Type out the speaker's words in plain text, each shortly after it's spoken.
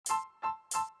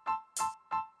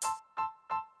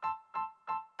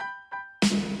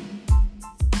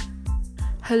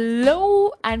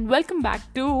Hello and welcome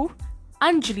back to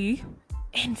Anjali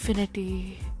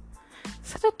Infinity.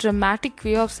 Such a dramatic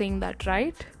way of saying that,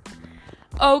 right?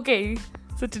 Okay,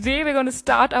 so today we're going to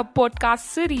start our podcast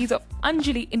series of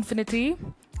Anjali Infinity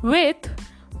with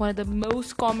one of the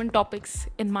most common topics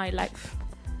in my life: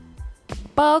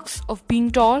 perks of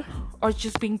being tall or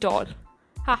just being tall.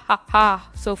 Ha ha ha,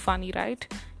 so funny, right?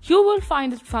 You will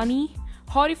find it funny,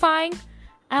 horrifying,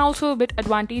 and also a bit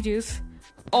advantageous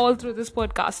all through this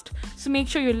podcast. So make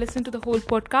sure you listen to the whole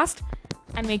podcast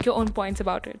and make your own points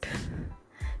about it.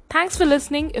 Thanks for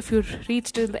listening if you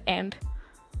reached till the end.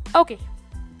 Okay,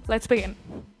 let's begin.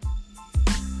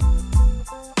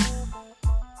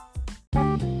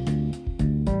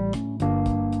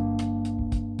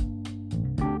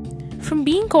 From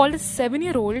being called a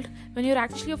 7-year-old when you're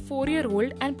actually a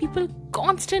 4-year-old and people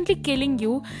constantly killing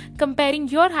you, comparing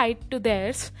your height to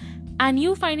theirs, and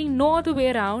you finding no other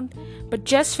way around but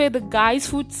just wear the guy's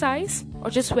foot size or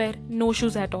just wear no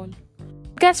shoes at all.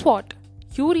 Guess what?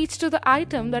 You reach to the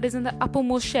item that is in the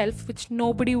uppermost shelf, which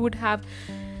nobody would have.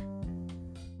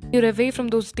 You're away from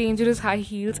those dangerous high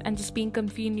heels and just being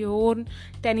comfy in your own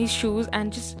tennis shoes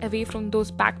and just away from those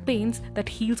back pains that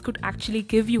heels could actually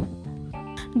give you.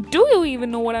 Do you even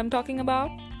know what I'm talking about?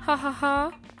 Ha ha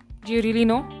ha. Do you really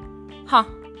know? Huh.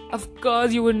 Of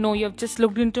course you would know. You have just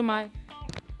looked into my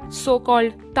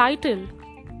so-called title.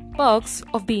 Perks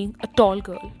of being a tall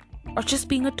girl. Or just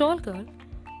being a tall girl.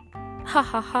 Ha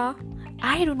ha ha.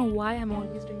 I don't know why I'm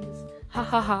always doing this. Ha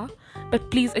ha ha. But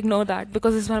please ignore that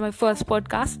because this is one of my first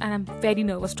podcasts and I'm very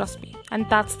nervous, trust me. And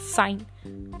that's the sign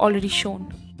already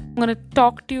shown. I'm going to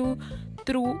talk to you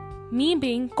through me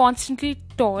being constantly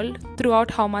tall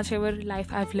throughout how much ever life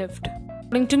I've lived.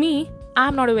 According to me,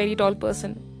 I'm not a very tall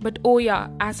person. But oh yeah,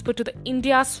 as per to the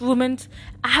India's Women's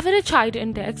Average Height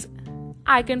Index,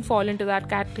 I can fall into that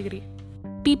category.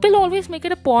 People always make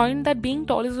it a point that being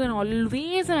tall is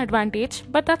always an advantage,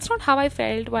 but that's not how I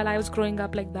felt while I was growing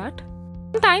up like that.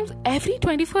 Sometimes every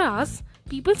 24 hours,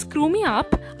 people screw me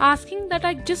up asking that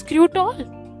I just grew tall.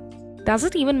 Does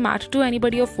it even matter to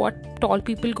anybody of what tall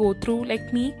people go through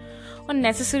like me? Or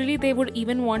necessarily they would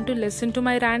even want to listen to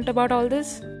my rant about all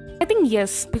this? I think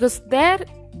yes, because there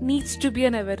needs to be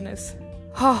an awareness.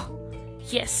 Oh,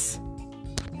 yes.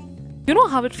 You know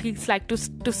how it feels like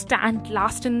to stand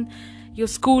last in your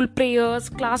school prayers,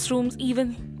 classrooms,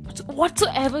 even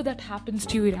whatsoever that happens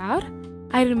to you, yaar.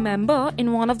 I remember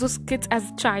in one of those skits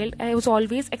as a child, I was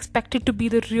always expected to be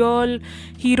the real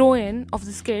heroine of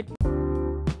the skit.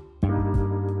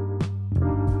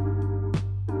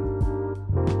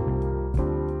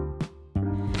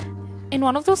 In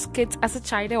one of those skits as a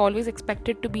child, I always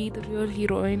expected to be the real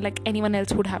heroine like anyone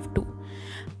else would have to.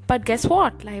 But guess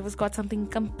what? Life has got something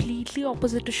completely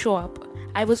opposite to show up.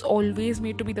 I was always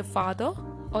made to be the father,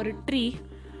 or a tree,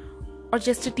 or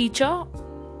just a teacher,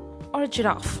 or a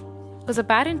giraffe. Because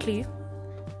apparently,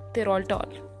 they're all tall.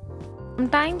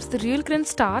 Sometimes the real cringe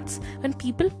starts when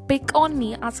people pick on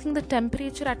me asking the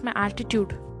temperature at my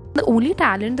altitude. The only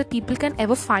talent that people can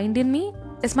ever find in me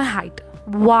is my height.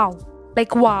 Wow.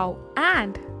 Like wow.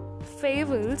 And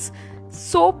favels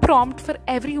so prompt for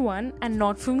everyone and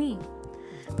not for me.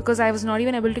 Because I was not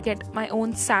even able to get my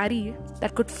own sari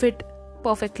that could fit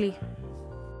perfectly.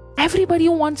 Everybody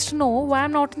who wants to know why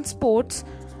I'm not in sports,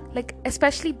 like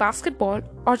especially basketball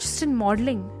or just in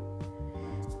modeling,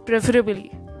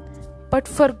 preferably. But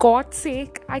for God's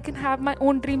sake, I can have my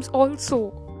own dreams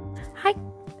also.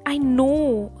 I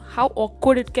know how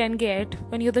awkward it can get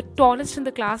when you're the tallest in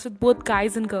the class with both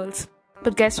guys and girls.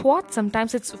 But guess what?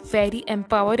 Sometimes it's very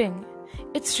empowering.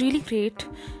 It's really great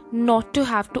not to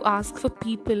have to ask for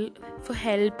people for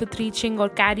help with reaching or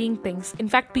carrying things. In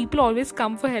fact, people always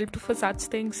come for help for such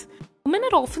things. Women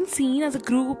are often seen as a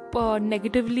group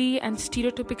negatively and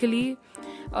stereotypically.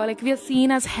 Like we are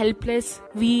seen as helpless,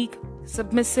 weak,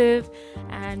 submissive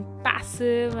and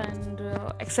passive and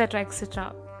etc.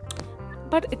 etc.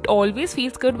 But it always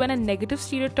feels good when a negative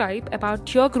stereotype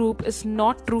about your group is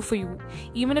not true for you.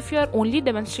 Even if you are only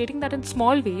demonstrating that in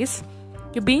small ways,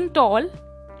 you're being tall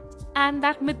and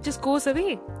that myth just goes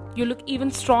away. You look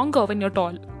even stronger when you're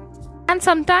tall. And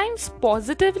sometimes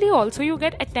positively also you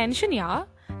get attention, yeah.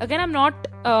 Again, I'm not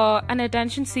an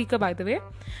attention seeker, by the way.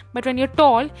 But when you're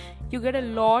tall, you get a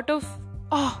lot of,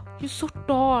 oh, you're so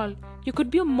tall. You could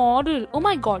be a model. Oh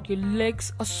my god, your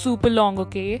legs are super long,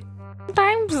 okay?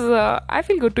 Sometimes I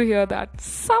feel good to hear that.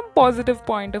 Some positive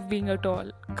point of being a tall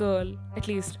girl, at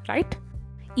least, right?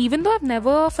 Even though I've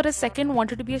never for a second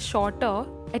wanted to be a shorter,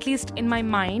 at least in my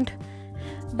mind,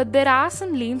 but there are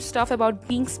some lame stuff about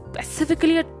being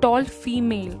specifically a tall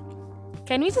female.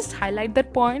 Can we just highlight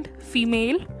that point?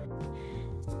 Female?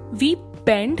 We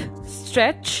bend,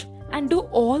 stretch, and do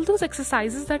all those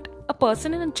exercises that a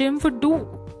person in a gym would do.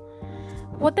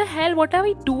 What the hell? What are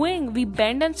we doing? We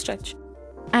bend and stretch.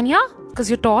 And yeah, because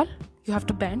you're tall, you have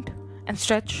to bend and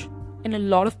stretch in a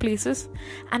lot of places,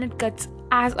 and it gets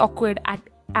as awkward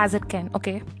as it can,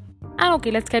 okay? And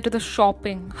okay, let's get to the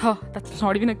shopping. That's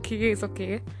not even a case,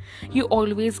 okay? You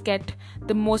always get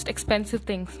the most expensive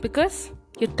things because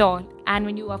you're tall, and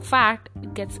when you are fat,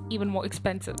 it gets even more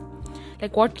expensive.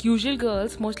 Like what usual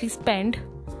girls mostly spend,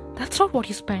 that's not what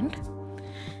you spend.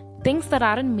 Things that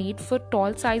aren't made for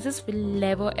tall sizes will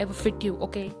never ever fit you,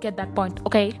 okay? Get that point,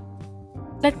 okay?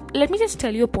 Let me just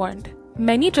tell you a point.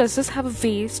 Many dresses have a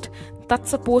waist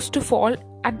that's supposed to fall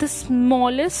at the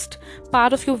smallest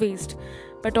part of your waist.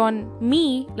 But on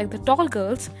me, like the tall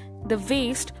girls, the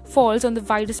waist falls on the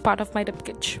widest part of my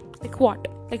ribcage. Like what?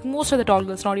 Like most of the tall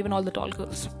girls, not even all the tall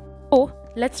girls. So,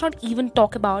 let's not even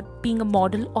talk about being a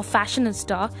model or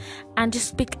fashionista and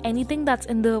just pick anything that's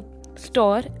in the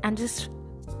store and just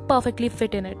perfectly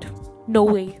fit in it. No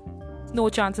way. No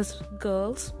chances,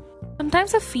 girls.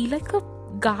 Sometimes I feel like a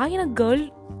guy in a girl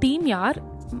team, yaar.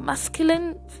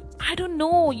 Masculine, I don't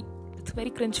know. It's a very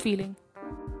cringe feeling.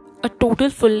 A total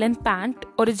full-length pant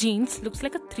or a jeans looks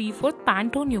like a 3/4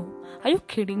 pant on you. Are you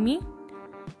kidding me?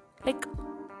 Like,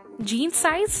 jeans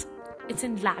size, it's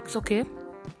in lakhs, okay?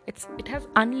 It has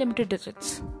unlimited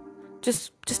digits.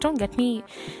 Just don't get me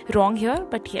wrong here,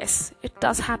 but yes, it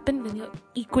does happen when you're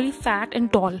equally fat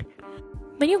and tall.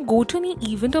 When you go to any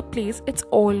event or place, it's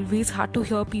always hard to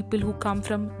hear people who come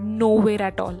from nowhere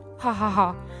at all. Ha ha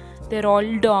ha. They're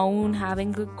all down,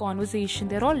 having a conversation.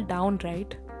 They're all down,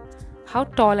 right? How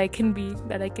tall I can be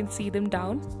that I can see them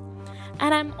down.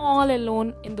 And I'm all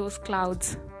alone in those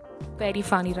clouds. Very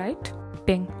funny, right?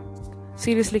 Kidding.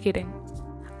 Seriously kidding.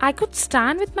 I could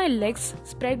stand with my legs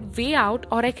spread way out,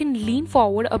 or I can lean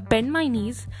forward or bend my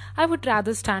knees. I would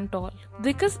rather stand tall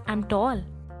because I'm tall.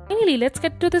 Finally, let's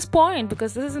get to this point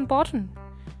because this is important.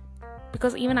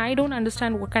 Because even I don't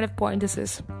understand what kind of point this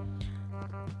is.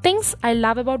 Things I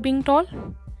love about being tall: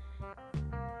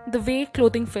 the way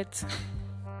clothing fits.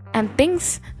 And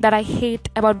things that I hate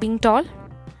about being tall: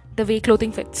 the way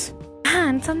clothing fits.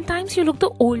 And sometimes you look the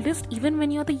oldest even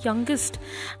when you're the youngest.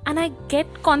 And I get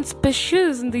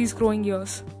conspicuous in these growing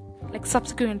years. Like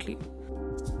subsequently.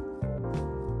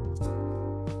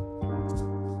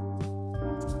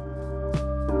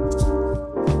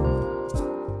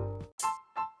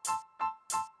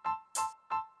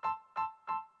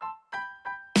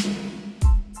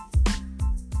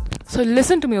 So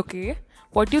listen to me, okay?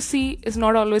 What you see is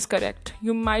not always correct.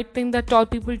 You might think that tall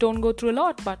people don't go through a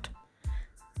lot, but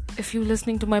if you're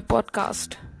listening to my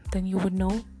podcast, then you would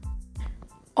know.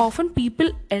 Often people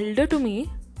elder to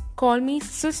me call me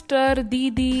sister,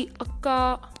 didi,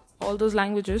 akka, all those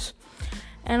languages.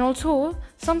 And also,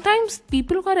 sometimes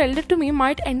people who are elder to me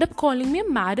might end up calling me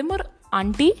madam or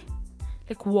auntie.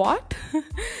 Like what?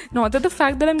 Not that the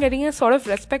fact that I'm getting a sort of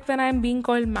respect when I'm being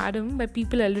called madam by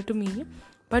people elder to me,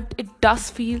 but it does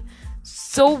feel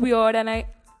so weird, and I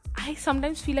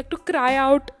sometimes feel like to cry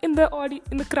out in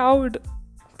the crowd.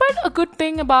 But a good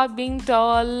thing about being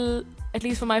tall, at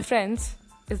least for my friends,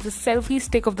 is the selfie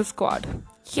stick of the squad.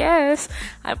 Yes,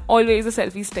 I'm always a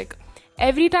selfie stick.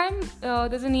 Every time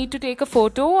there's a need to take a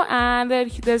photo and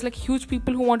there's like huge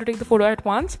people who want to take the photo at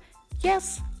once.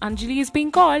 Yes, Anjali is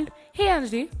being called. Hey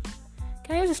Anjali,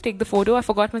 can I just take the photo? I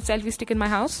forgot my selfie stick in my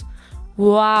house.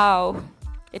 Wow.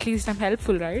 At least I'm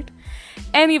helpful, right?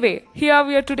 Anyway, here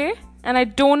we are today, and I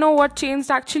don't know what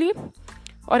changed actually,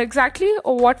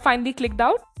 or what finally clicked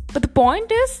out. But the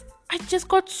point is, I just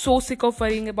got so sick of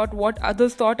worrying about what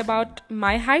others thought about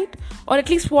my height, or at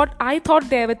least what I thought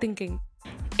they were thinking.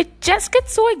 It just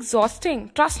gets so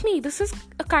exhausting. Trust me, this is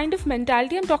a kind of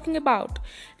mentality I'm talking about.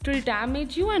 It will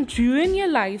damage you and ruin your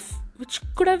life, which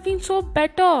could have been so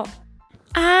better.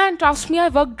 And trust me, I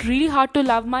worked really hard to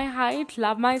love my height,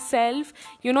 love myself.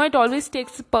 You know, it always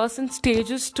takes a person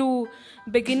stages to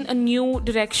begin a new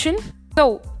direction.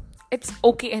 So, it's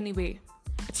okay anyway.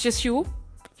 It's just you're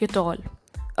tall.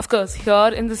 Of course,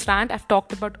 here in this rant, I've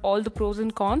talked about all the pros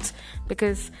and cons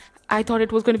because I thought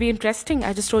it was going to be interesting.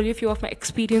 I just told you a few of my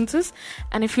experiences.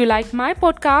 And if you like my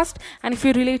podcast, and if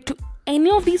you relate to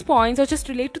any of these points, or just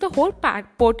relate to the whole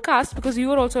podcast because you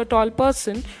are also a tall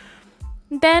person,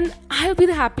 then I'll be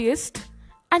the happiest,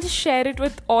 and just share it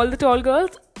with all the tall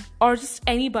girls or just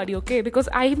anybody, okay? Because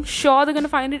I'm sure they're going to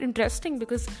find it interesting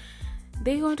because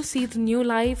they're going to see the new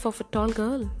life of a tall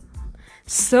girl.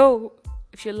 So,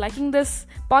 if you're liking this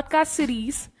podcast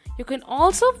series, you can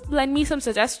also lend me some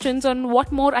suggestions on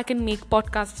what more I can make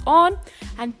podcasts on,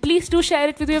 and please do share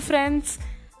it with your friends.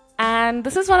 And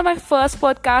this is one of my first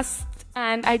podcasts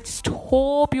And I just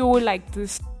hope you will like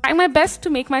this. Trying my best to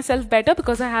make myself better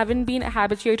because I haven't been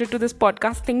habituated to this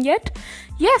podcast thing yet.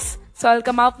 Yes, so I'll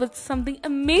come up with something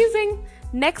amazing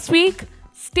next week.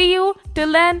 See you.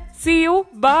 Till then, see you.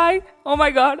 Bye. Oh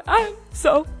my god, I'm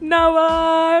so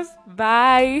nervous.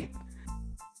 Bye.